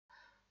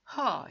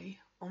Hi,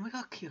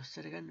 Omega Khaos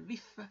here again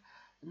with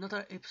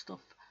another episode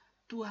of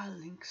Duel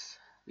Links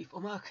with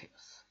Omega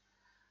Khaos.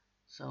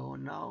 So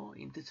now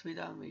in this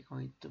video we're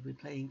going to be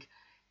playing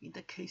in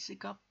the KC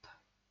Cup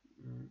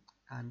mm,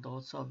 and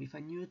also with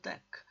a new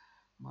deck,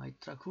 my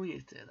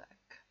Dragoonity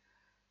deck.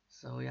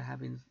 So I have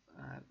been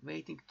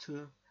waiting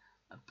to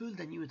build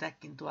a new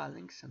deck in Duel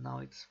Links and now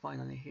it's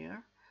finally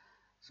here.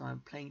 So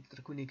I'm playing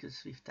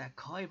Draconicus with the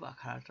Kaiba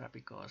character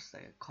because the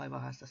Kaiba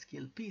has the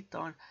skill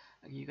P-turn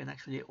and you can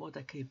actually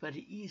auto-K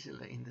very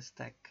easily in this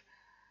deck.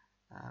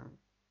 Um,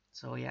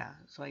 so yeah,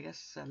 so I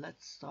guess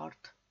let's start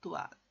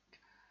Duel.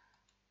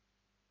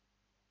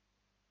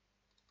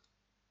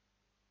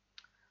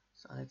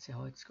 So let's see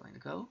how it's going to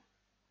go.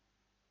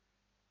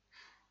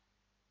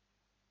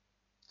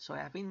 So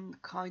I've been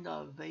kind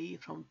of away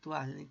from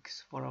Duel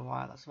Links for a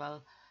while as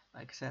well.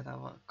 Like I said, I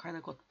kind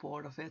of got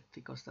bored of it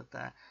because that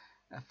the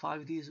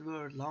 5D's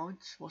World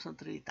launch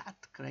wasn't really that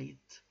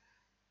great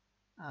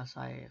as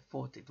I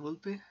thought it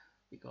would be,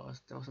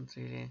 because there wasn't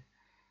really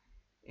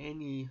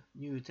any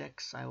new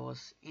decks I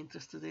was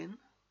interested in.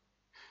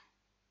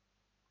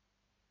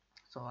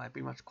 So I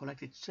pretty much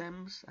collected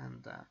gems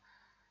and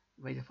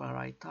waited for the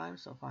right time.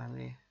 So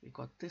finally we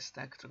got this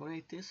deck,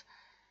 Dragonitis,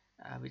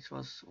 which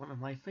was one of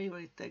my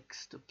favorite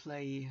decks to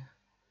play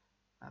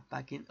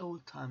back in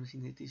old times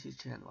in the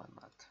TCG and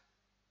whatnot.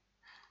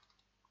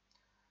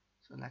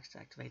 So next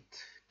activate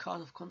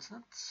Card of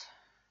Consonants,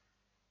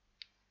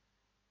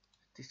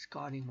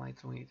 discarding my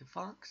Dragonite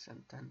Phalanx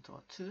and then draw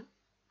 2.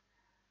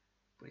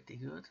 Pretty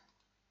good.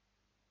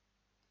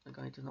 I'm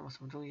going to normal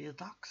summon Dragonite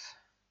Ducks.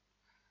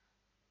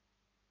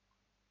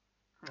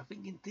 I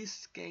think in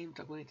this game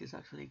Dragonite is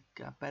actually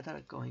better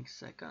at going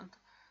second.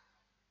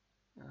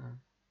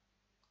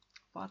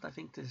 But I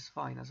think this is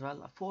fine as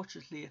well.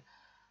 Unfortunately,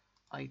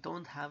 I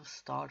don't have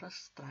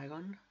Stardust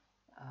Dragon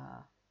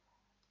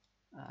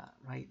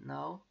right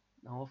now.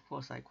 Now, of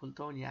course, I could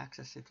only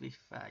access it with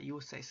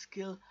use a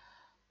skill.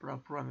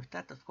 Problem with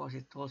that, of course,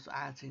 it also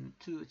adds in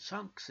 2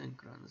 chunk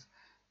synchrons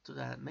to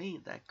the main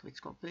deck, which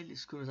completely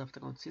screws up the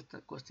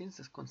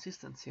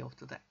consistency of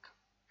the deck.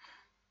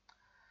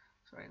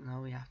 So right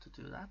now we have to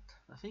do that.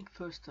 I think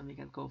first we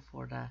can go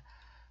for the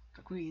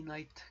Green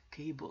Knight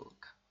Cable.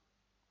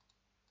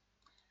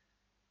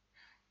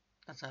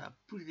 That's a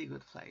pretty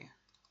good play.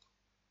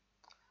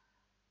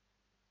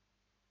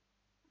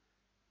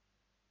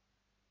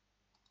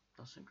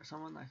 Does synchro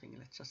summon? I think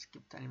let's just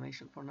skip the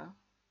animation for now.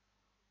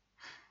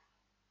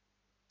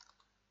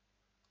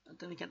 And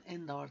then we can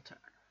end our turn.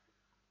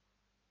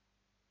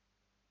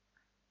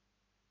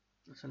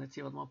 So let's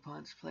see what my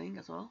opponent's playing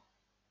as well.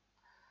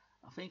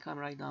 I think I'm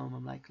right now,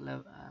 I'm like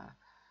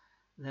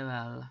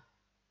level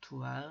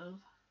 12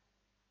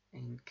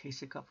 in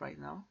KC Cup right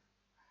now.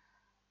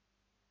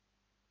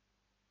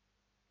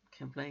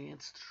 Can play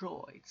against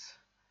droids.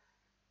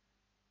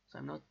 So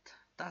I'm not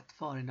that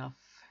far enough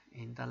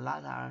in the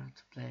ladder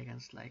to play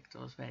against like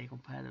those very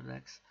competitive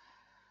decks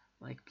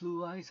like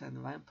Blue Eyes and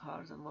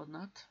Vampires and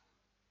whatnot.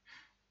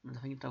 And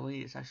I think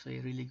Dragoid is actually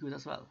really good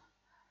as well.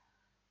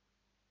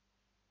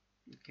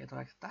 Okay,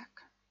 direct attack.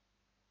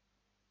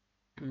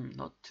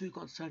 Not too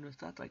concerned with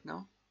that right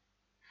now.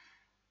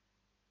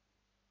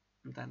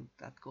 And then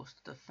that goes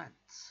to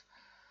defense.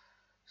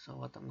 So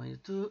what I'm going to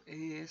do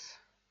is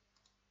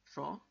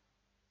draw.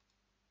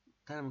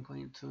 Then I'm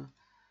going to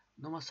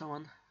normal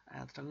summon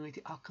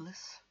Dragonite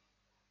Oculus.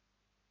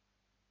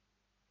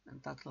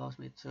 And that allows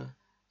me to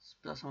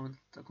spell summon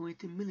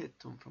Dragonite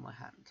Militum from my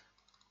hand.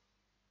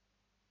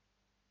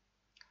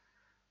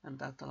 And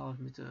that allows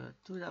me to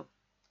do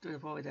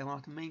probably one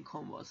of the main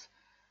combos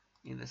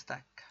in the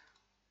stack.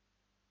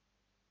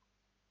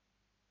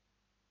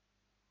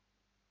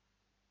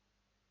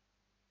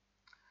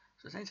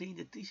 So essentially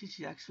the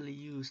TCG actually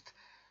used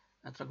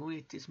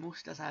Dragonitis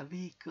mostly as a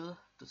vehicle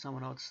to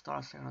summon out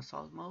Starstrike on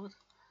Assault mode.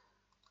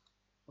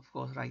 Of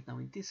course right now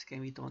in this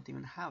game we don't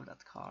even have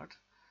that card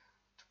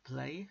to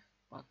play,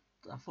 but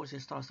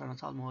unfortunately Starstrike on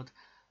Assault mode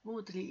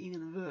won't really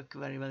even work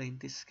very well in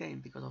this game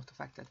because of the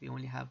fact that we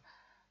only have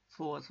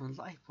 4,000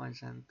 life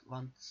points, and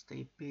once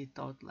they beat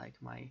out like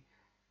my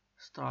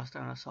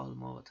Starstrike on Assault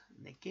mode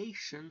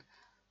negation,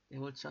 they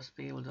will just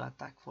be able to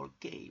attack for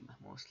game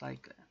most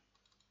likely.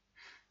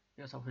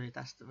 Because obviously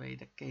that's the way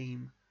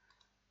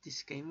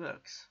this game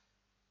works.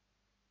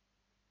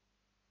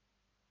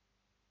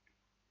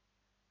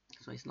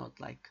 So it's not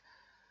like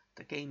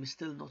the game is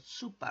still not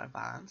super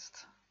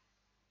advanced,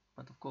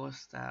 but of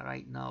course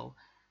right now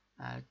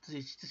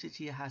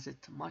TCG has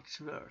it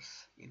much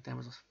worse in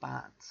terms of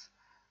bans.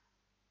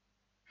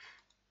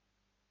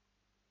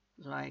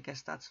 So I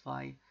guess that's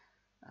why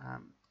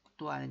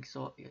Duel Links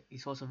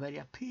is also very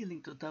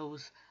appealing to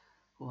those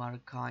who are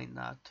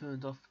kinda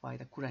turned off by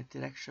the current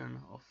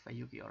direction of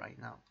Yu-Gi-Oh right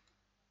now,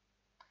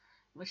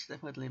 which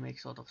definitely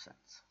makes a lot of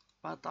sense.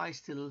 But I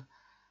still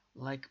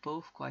like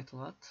both quite a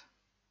lot,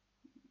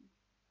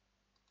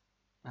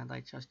 and I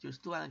just use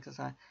Duel Links as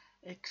an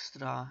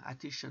extra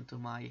addition to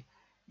my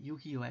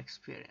Yu-Gi-Oh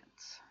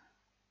experience.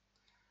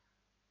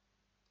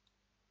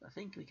 I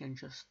think we can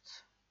just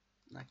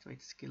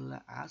activate skill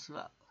as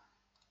well.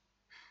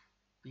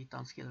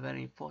 beatdown skill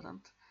very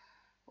important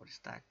for this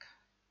deck.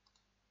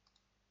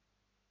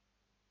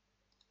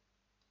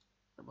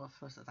 So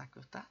first attack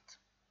with that.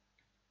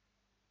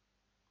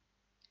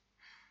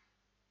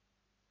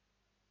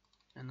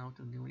 And now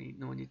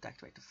no need to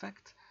activate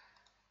effect.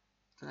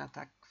 Then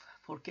attack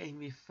for game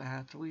with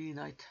True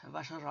Knight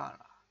Vasharana.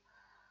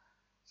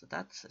 So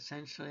that's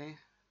essentially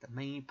the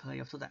main play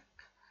of the deck.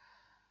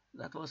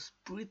 That was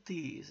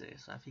pretty easy,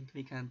 so I think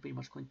we can pretty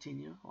much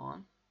continue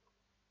on.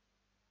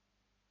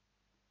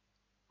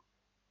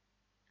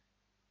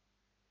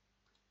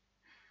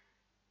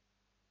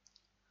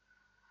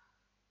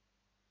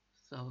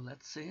 So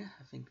let's see,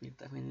 I think we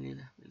definitely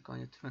will go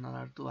into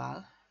another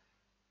duel.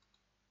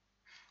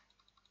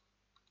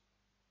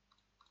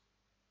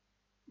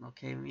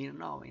 Okay, we're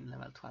now in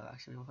level 12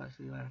 actually, because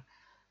we were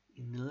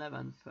in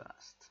 11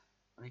 first.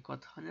 We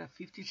got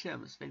 150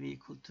 gems, maybe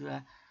equal to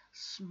a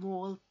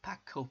small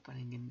pack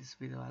opening in this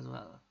video as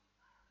well.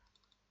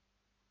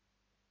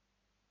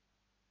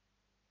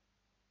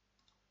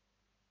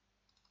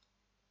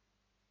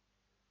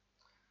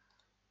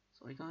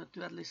 So we're gonna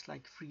do at least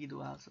like 3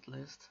 duels at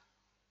least.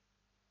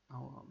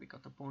 Oh, we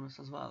got a bonus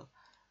as well.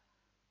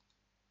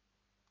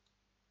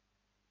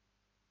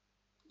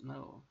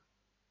 No,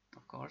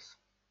 of course.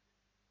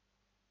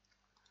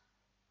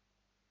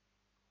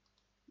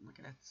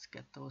 Okay, let's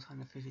get those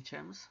 150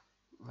 gems,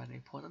 very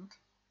important.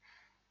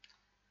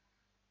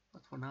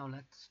 But for now,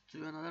 let's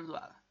do another duel.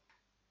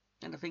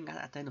 And I think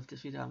at the end of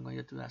this video, I'm going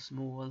to do a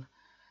small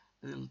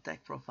little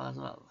deck profile as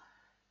well.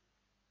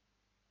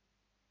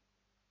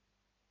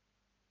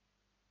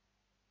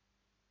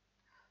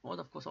 But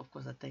of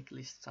course, the deck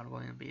lists are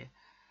going to be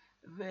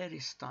very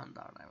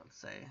standard, I would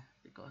say,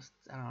 because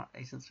there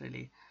isn't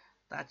really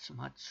that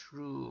much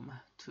room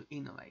to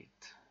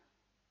innovate.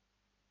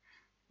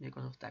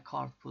 Because of the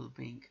card pool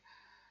being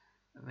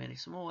very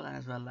small, and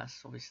as well as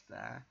obviously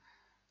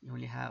you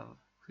only have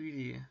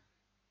really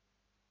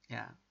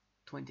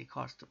 20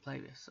 cards to play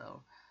with,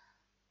 so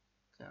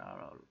there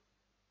are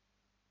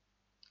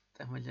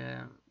definitely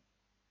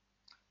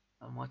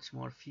a much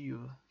more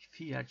fewer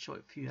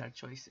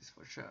choices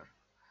for sure.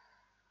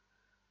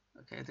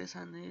 Okay, this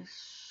hand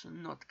is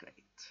not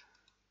great,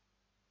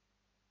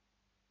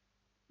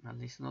 at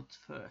least not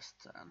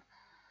first turn.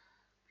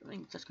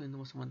 I'm just going to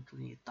do some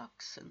 20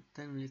 attacks, and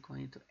then we're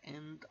going to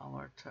end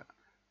our turn.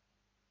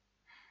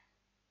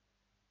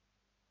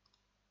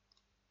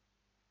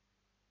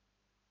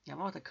 Yeah,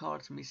 one of the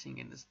cards missing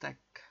in this deck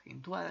in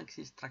Duel Links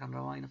is Dragon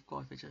Ravine, of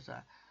course, which is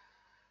a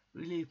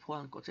really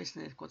important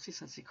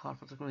consistency card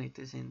for the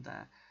communities in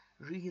the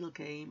real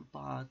game,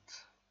 but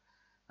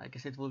I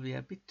guess it will be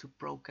a bit too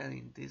broken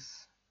in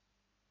this,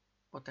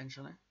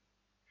 potentially.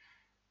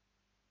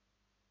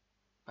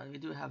 But we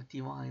do have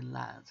Divine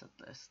Lands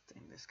at least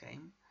in this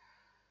game.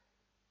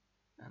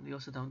 And we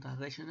also don't have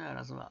Legionnaire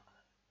as well.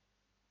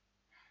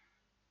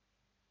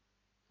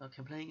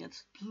 Okay, playing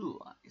against Blue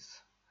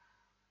Eyes.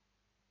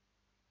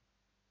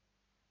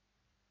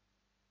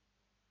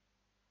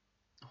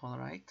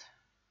 Alright.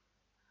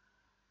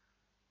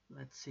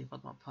 Let's see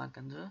what my plan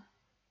can do.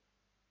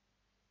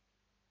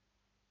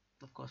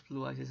 Of course,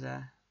 Blue Eyes is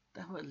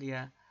definitely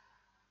a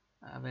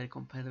very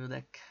competitive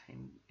deck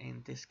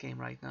in this game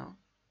right now.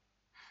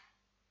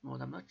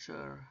 But I'm not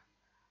sure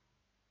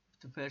if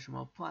the version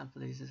my opponent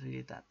plays is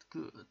really that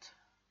good.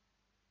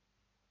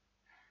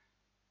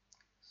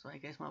 So I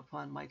guess my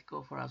opponent might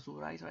go for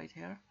Azurite right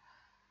here.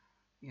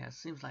 Yeah,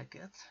 seems like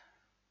it.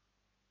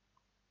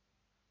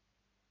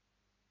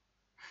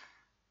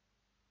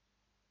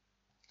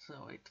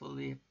 So it will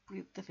be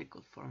pretty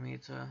difficult for me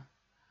to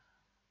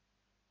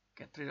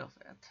get rid of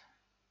it.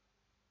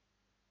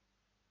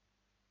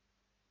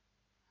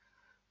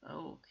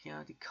 Oh,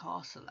 yeah, the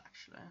castle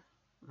actually.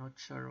 Not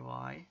sure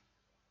why.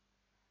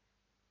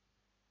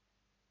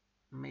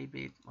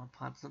 Maybe my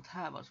opponent doesn't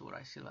have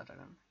Azurite Silver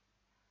Dragon.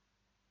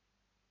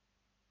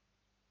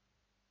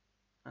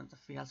 And the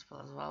field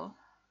spell as well.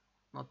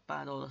 Not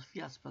bad, although the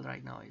field spell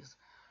right now is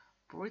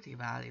pretty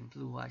bad in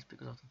Blue Eyes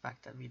because of the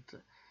fact that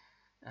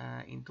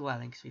in Duel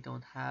Links we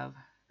don't have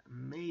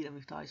Maiden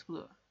with Ice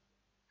Blue.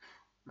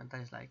 And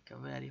that is like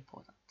very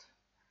important.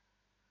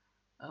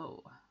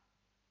 Oh,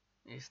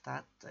 is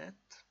that it?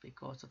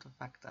 Because of the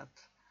fact that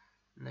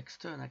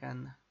next turn I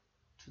can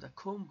do the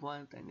combo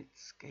and then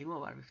it's game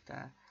over with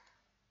the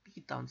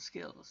beatdown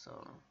skill, so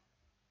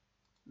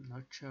I'm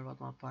not sure what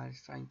my opponent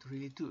is trying to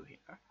really do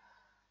here.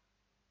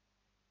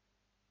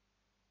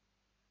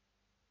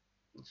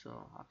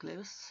 So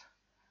Eclipse,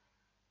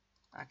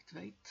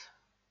 activate.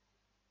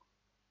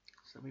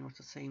 So pretty much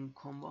the same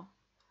combo.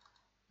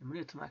 The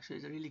Militum actually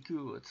is really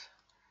good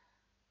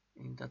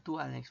in the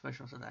Duel Links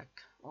version of the deck.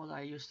 Although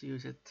I used to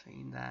use it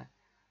in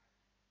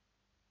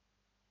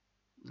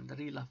the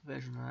real life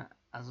version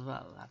as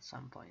well at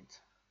some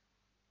point.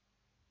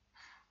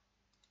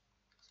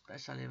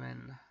 Especially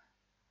when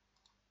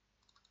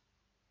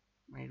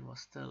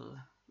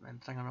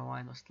Dragon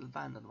Ravine was still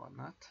banned and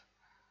whatnot.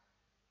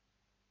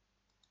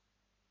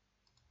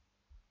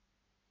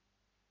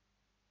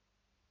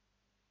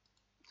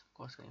 Of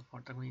course, going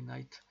for the Green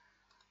Knight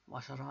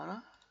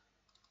Vasharana.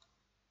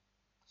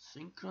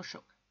 Synchro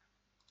Shock.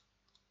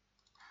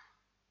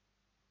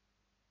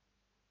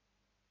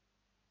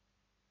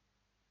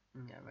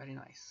 Yeah, very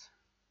nice.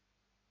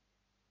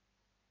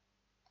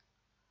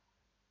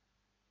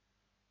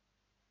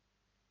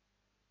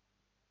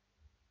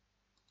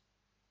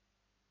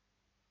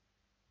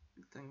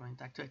 Then I'm going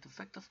to activate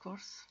effect, of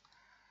course.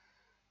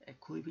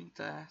 Equipping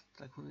the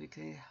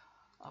Dragonity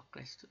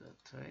upgrades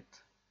to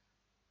it.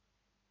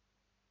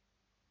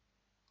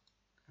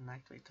 And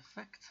activate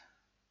effect.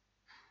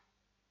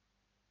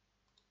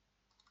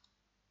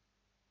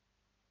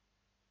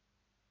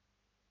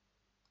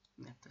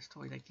 Yeah,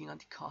 destroy the king on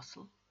the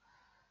castle.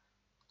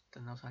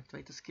 Then also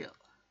activate the skill.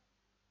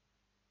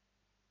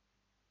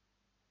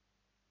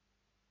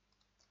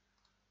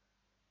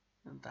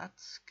 And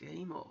that's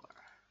game over.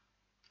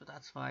 So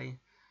that's why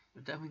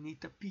you definitely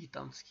need the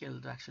beatdown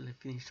skill to actually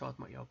finish out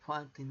your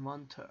opponent in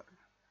one turn.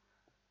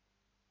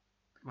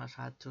 Pretty much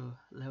had to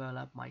level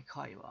up my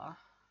Kaiwa.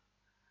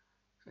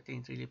 So I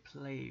didn't really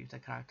play the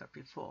character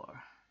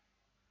before.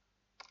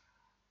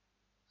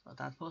 So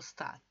that was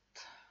that.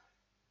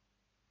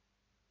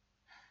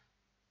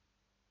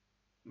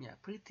 Yeah,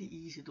 pretty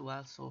easy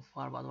duel so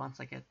far, but once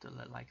I get to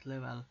like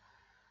level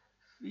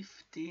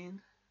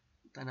 15,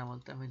 then I will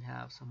definitely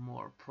have some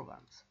more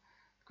problems.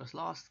 Because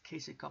last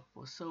KC Cup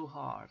was so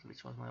hard,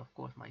 which was of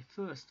course my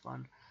first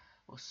one,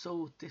 was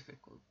so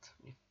difficult.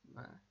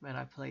 Where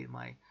I played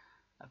my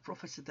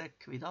prophecy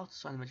deck without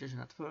Sun Magician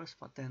at first,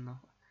 but then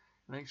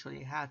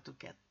eventually had to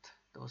get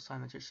those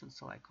Sun Magicians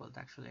so I could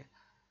actually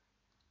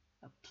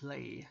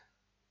play.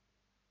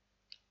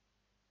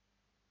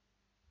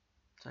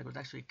 So I could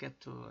actually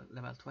get to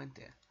level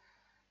 20,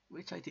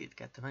 which I did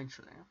get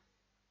eventually.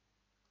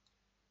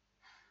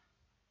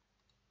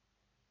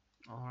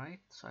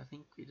 Alright, so I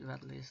think we do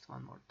at least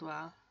one more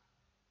duel.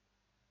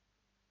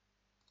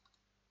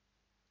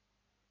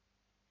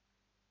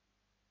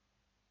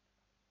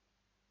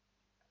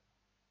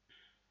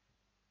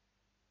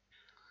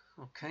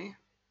 Okay.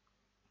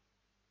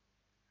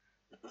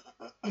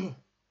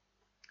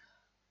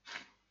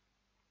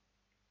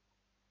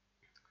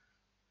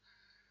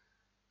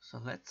 So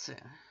let's see.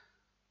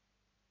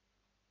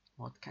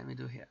 What can we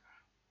do here?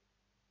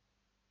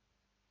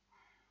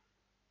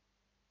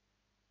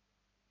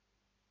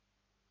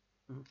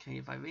 Okay,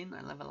 if I win,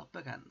 I level up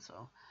again,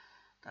 so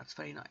that's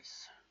very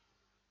nice.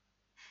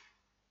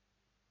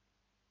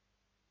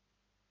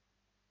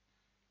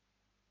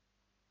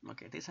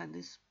 Okay, this hand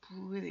is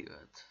pretty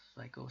good,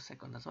 so I go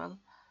second as well.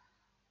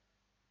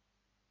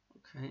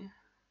 Okay,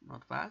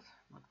 not bad,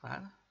 not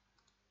bad.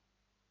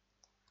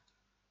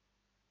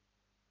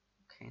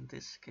 Okay, in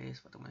this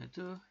case, what I'm going to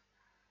do,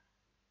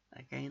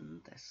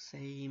 again, the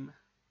same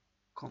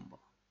combo.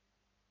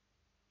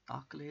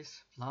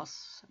 Darkness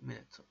plus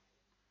Military.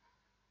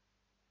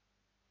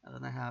 And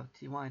then I have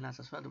Divine Lance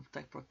as well to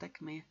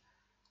protect me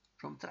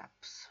from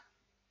traps.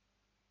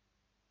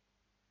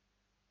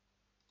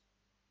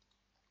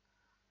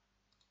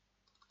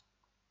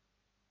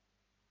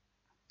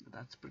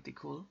 That's pretty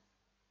cool.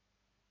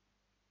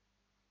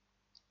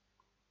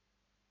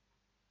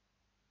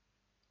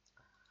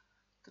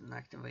 Then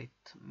activate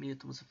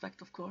Mewtwo's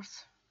effect, of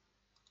course.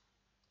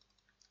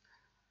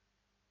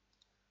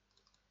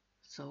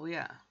 So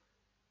yeah,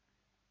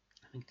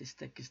 I think this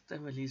deck is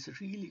definitely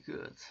really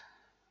good,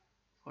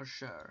 for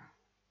sure.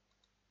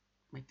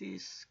 It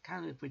is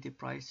kind of pretty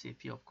pricey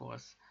if you, of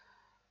course,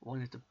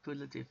 wanted to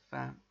pull it with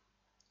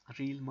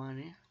real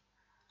money.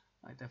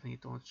 I definitely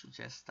don't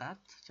suggest that.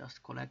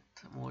 Just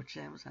collect more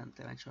gems and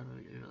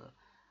eventually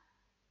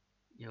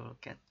you'll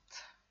get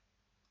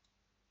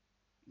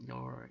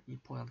your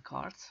important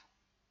cards.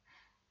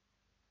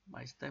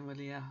 But it's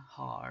definitely a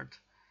hard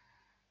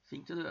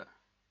thing to do.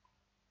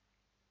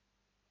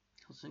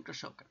 So Synchro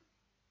Shock.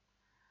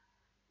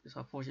 Because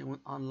unfortunately,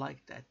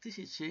 unlike the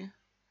TCG,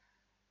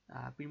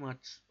 pretty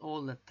much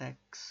all the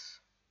decks,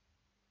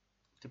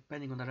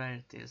 depending on the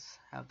rarities,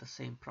 have the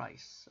same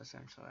price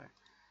essentially.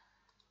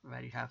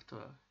 Where you have to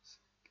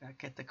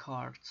get the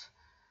cards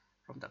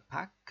from the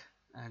pack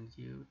and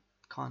you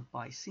can't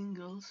buy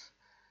singles,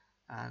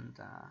 and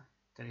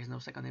there is no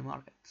secondary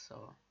market.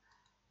 So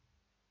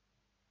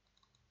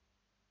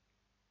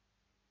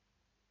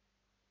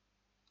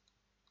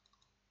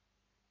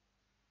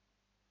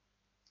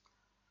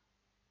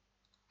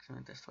I'm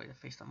going to destroy the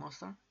face of the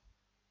monster.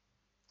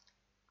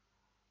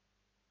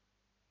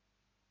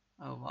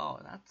 Oh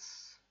wow,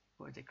 that's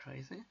pretty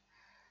crazy.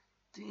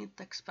 Didn't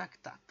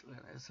expect that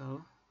really,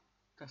 so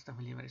that's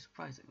definitely very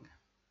surprising.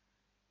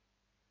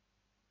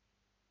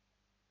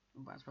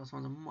 But was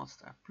one of the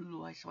monster,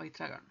 Blue Eyes White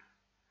Dragon,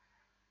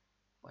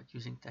 but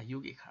using the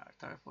Yu-Gi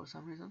character for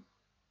some reason.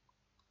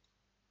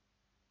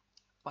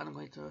 But I'm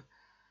going to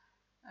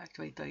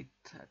activate the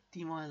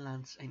Divine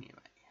Lance anyway.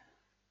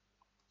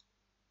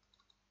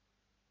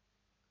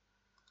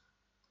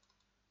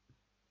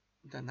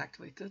 Then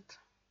activate it.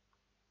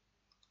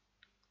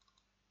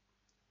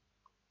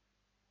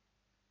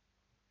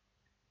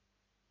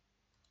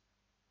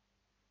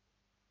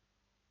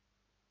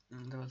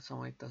 And level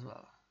summon it as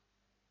well.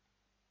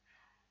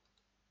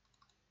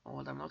 Oh,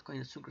 I'm not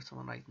going to Synchro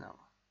Summon right now.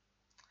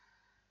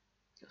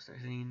 Just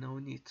there's really no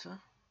need to,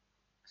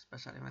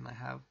 especially when I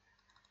have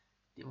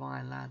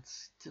Divine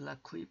Lance still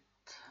equipped.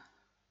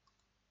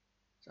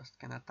 Just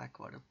can attack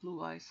for the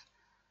blue eyes,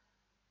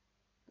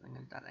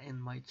 and that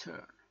end my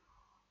turn.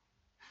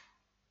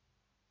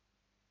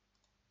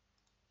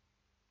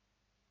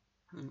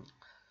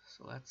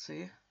 So let's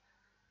see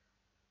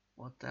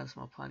what else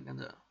my opponent can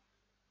do.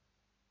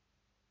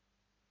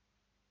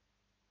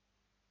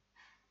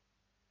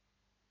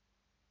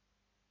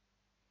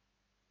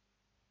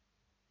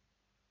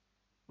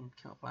 Okay,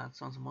 my opponent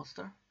sounds a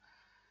monster.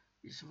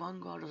 Is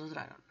Vanguard as a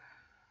dragon?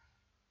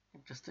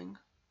 Interesting.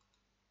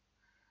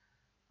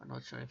 I'm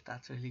not sure if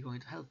that's really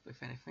going to help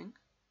with anything.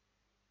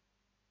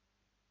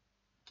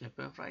 Okay,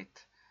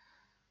 perfect.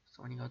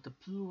 So when you got the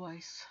blue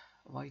eyes,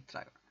 white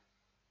dragon.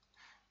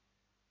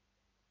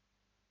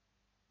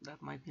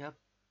 That might be a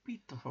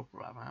bit of a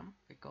problem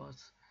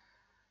because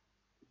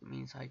it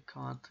means I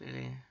can't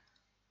really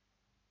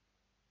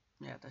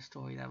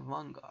destroy that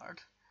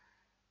Vanguard.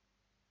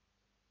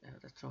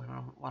 Destroy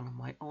one of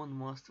my own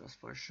monsters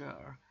for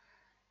sure,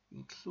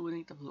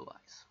 including the blue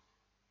eyes.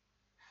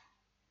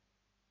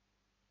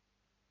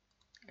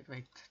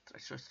 Wait,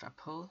 treasure trap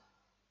hole.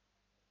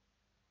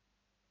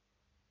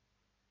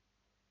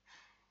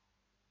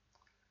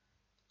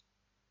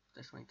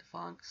 Destroying the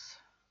funks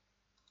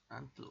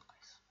and blue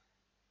eyes.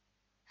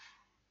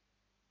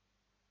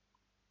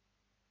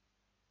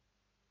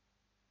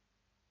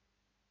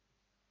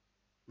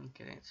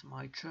 Okay, it's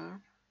my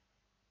turn.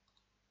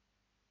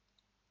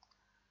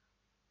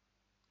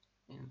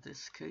 In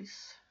this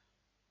case,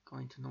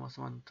 going to know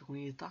someone to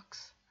need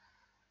ducks,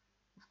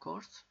 of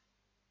course.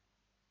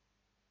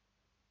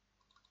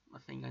 I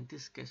think in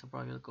this case I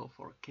probably will go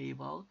for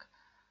K-Bulk,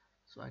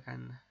 so I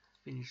can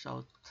finish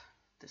out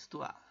this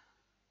duel.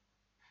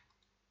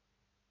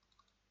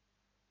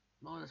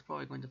 No, that's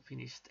probably going to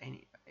finish it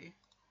anyway.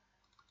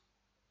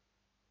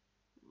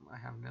 I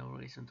have no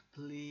reason to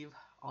believe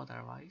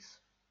otherwise.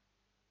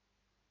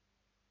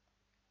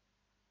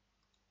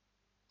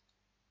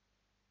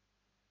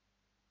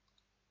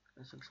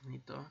 So we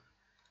need to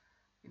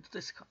into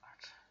this card.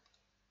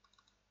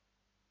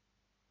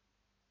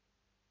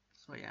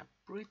 So yeah,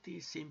 pretty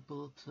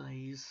simple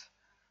plays,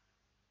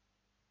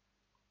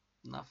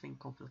 nothing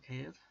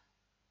complicated.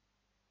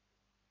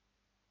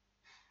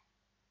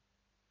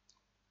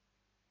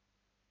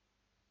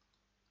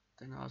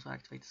 Then I also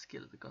activate the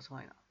skill because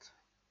why not?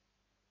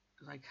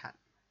 Because I can.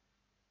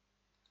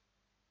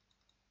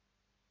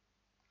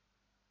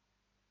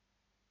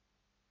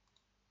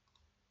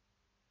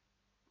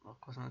 Of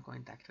course I'm not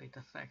going to activate the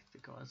effect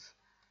because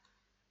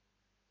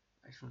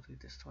I shouldn't really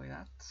destroy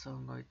that, so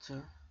I'm going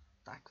to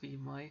attack with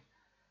my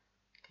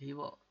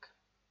K-Walk.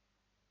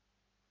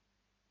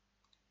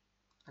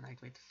 And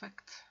activate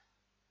effect.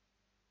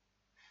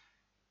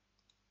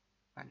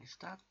 Banish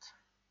that.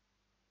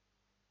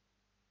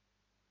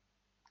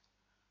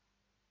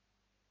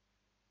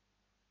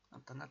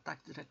 And then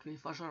attack directly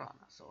with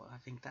Vajrayana, so I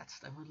think that's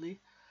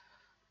definitely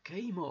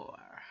game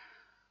over.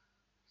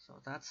 So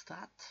that's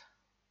that.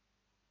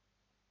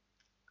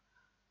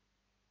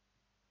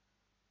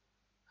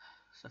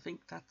 So I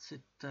think that's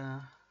it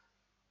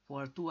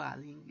for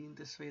dueling in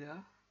this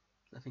video.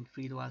 I think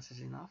 3 duels is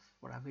enough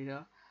for a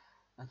video,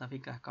 and I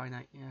think I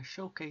kinda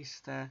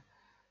showcased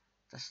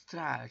the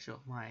strategy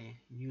of my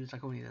new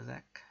Dragonida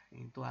deck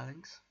in Duel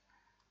Links.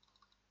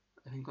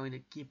 I think I'm going to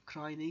keep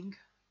grinding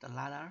the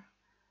ladder.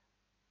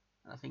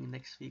 I think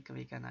next week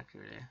we can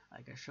actually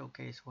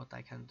showcase what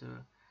I can do,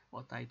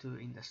 what I do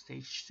in the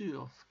stage 2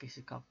 of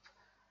KC Cup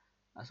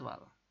as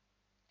well.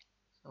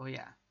 So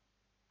yeah.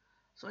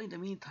 So in the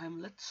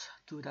meantime, let's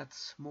do that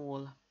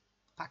small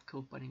pack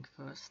opening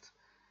first.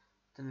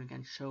 Then we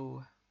can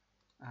show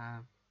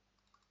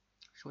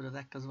the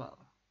deck as well.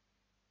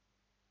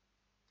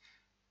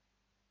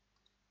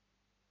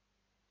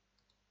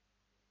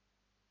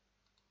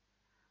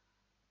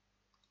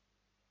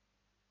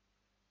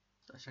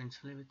 So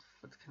essentially with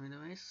what kind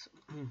of ways.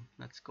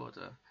 Let's go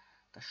to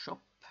the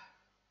shop.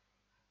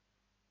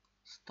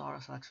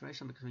 Stardust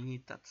acceleration because we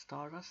need that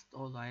Stardust,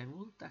 although I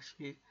would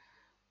actually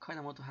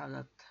kinda want to have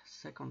that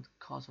second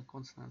cause of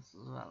consonants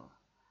as well.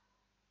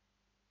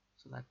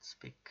 So let's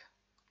pick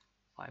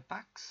 5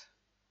 packs.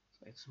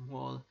 So it's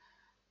small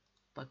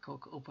pack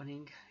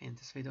opening in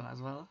this video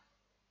as well.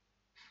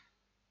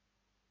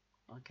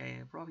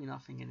 Okay, probably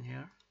nothing in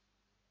here.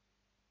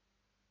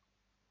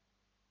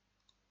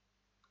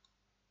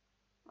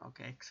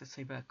 Okay, Excess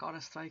Saber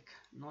Card Strike,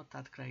 not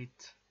that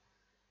great.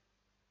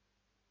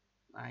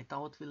 I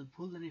doubt we'll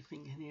pull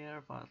anything in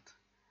here, but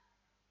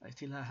I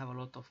still have a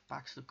lot of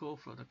packs to go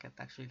through to get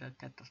that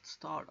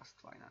Stardust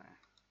finally.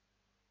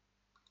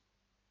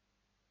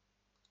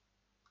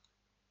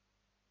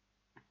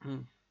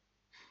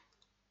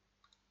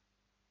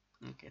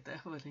 Okay,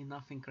 definitely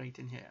nothing great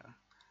in here.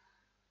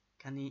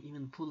 Can you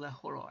even pull a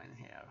holo in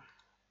here?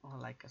 Or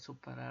like a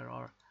super rare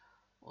or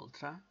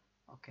ultra?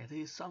 Okay,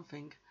 this is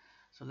something.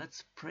 So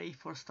let's pray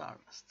for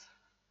Stardust.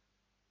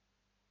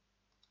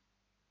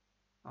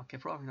 Okay,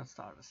 probably not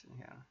Stardust in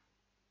here.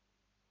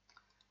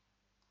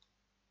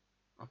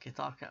 Okay,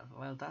 Dark Elf.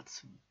 Well,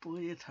 that's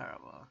pretty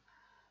terrible.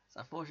 So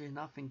unfortunately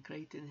nothing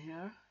great in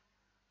here.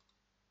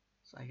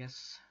 So I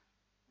guess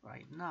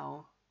right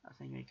now I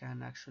think we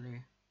can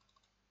actually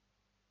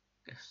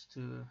just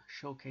to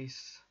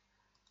showcase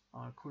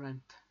our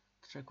current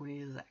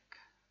Draconic deck.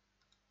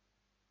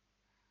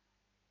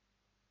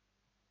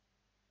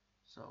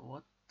 So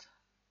what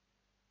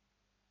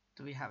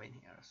do we have in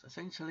here? So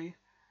essentially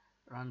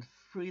run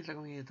 3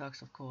 Draconic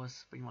decks, of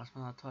course, pretty much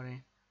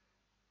mandatory.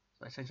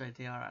 So essentially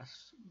they are as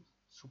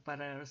super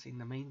rares in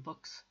the main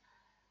box.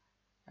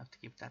 You have to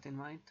keep that in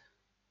mind.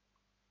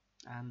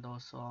 And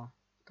also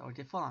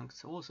the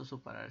Phalanx, also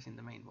super rares in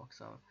the main box.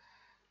 So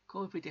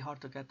could be pretty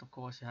hard to get, of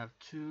course. You have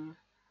 2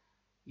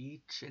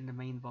 each in the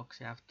main box.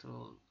 You have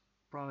to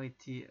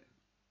probably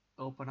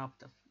open up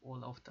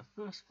all of the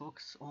first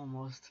box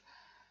almost,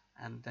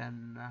 and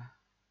then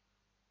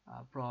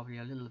probably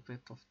a little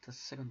bit of the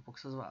second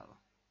box as well.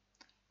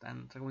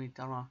 Then Dragonic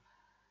Dharma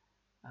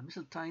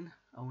Mistletoe,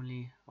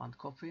 only 1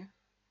 copy.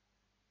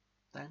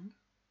 Then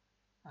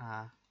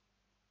uh,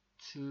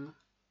 2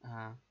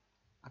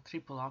 a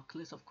triple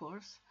Arclis, of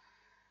course.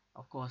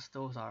 Of course,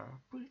 those are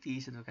pretty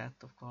easy to get,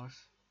 of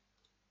course.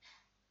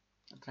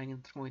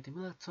 Dragon Dragonic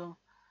Milito,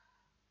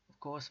 of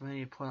course,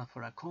 very important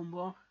for a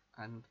combo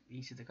and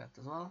easy to get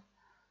as well.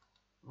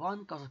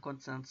 1 Chaos of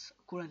Continents,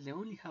 currently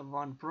only have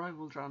 1, probably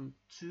will run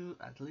 2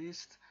 at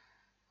least.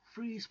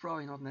 3 is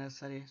probably not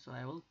necessary, so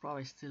I will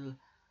probably still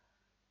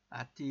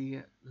at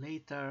the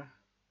later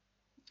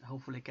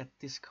hopefully get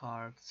this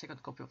card,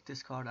 second copy of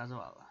this card as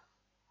well.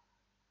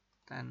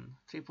 Then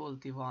triple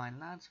Divine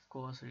Lance, of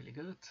course, really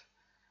good.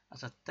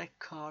 As a tech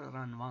card,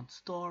 run 1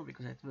 Storm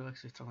because it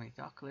works with Dragonic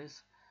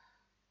Oculus.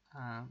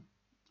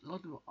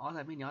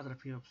 Many other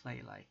people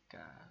play like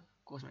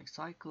Cosmic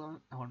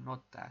Cyclone, or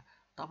not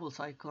Double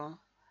Cyclone,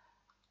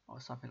 or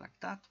something like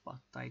that, but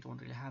I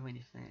don't really have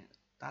anything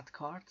that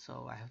card,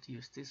 so I have to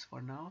use this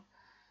for now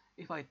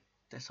if I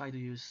decide to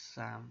use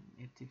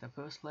it in the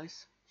first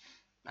place.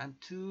 And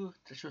 2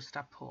 Treasure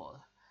Trap Hole.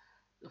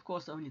 Of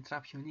course, the only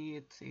trap you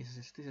need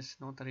is this is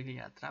not really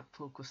a trap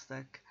focus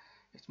deck,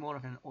 it's more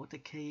of an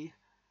OTK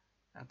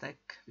deck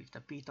with the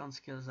beat-on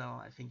skill, so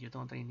I think you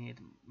don't really need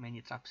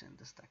many traps in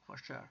this deck for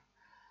sure.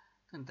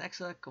 In the X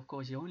deck, of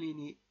course, you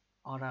only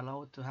are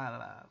allowed to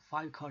have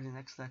 5 cards in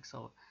X deck,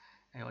 so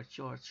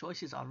your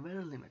choices are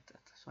very limited.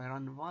 So I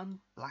run 1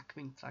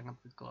 Blackwing Dragon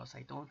because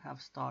I don't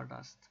have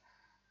Stardust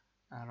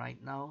right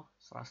now,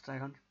 Stardust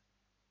Dragon.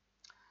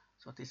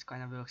 So this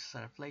kind of works as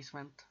a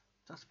replacement.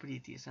 That's pretty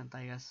decent,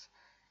 I guess.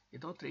 You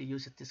don't really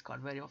use this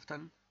card very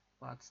often,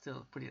 but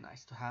still pretty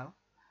nice to have.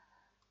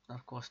 And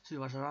of course,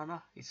 2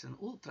 Ajarana is an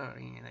ultra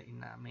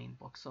in the main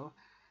box, so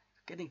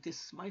getting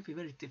this might be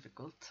very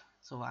difficult.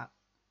 So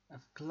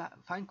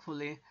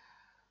thankfully,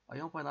 I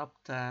opened up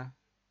the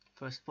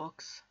first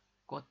box,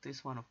 got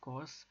this one of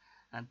course,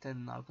 and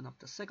then I opened up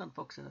the second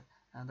box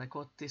and I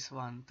got this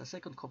one, the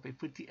second copy,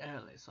 pretty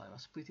early, so I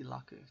was pretty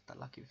lucky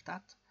with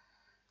that.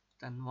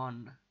 Then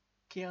 1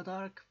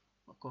 Chaodark,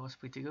 of course,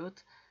 pretty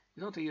good.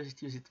 You don't really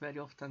use it very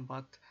often,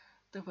 but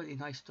definitely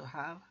nice to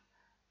have.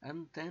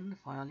 And then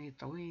finally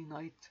Dragonic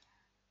Knight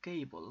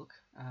Cable,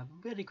 a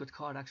very good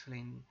card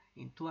actually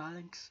in Duel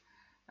Links,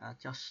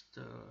 just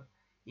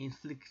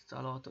inflict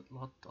a lot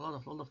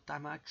of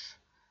damage,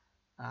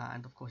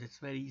 and of course it's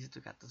very easy to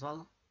get as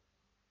well.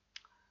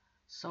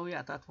 So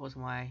yeah, that was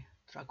my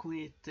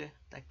Draconic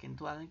deck in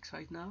Duel Links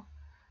right now.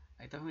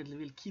 I definitely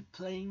will keep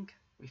playing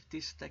with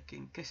this deck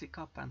in Casey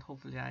Cup, and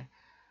hopefully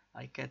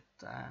I get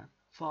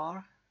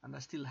far, and I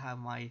still have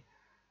my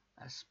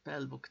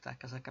spellbook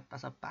deck as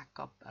a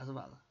backup as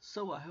well.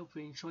 So I hope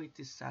you enjoyed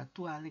this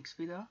Duel Links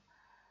video.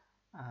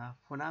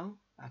 For now,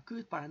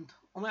 goodbye and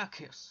Omega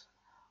Khaos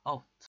out.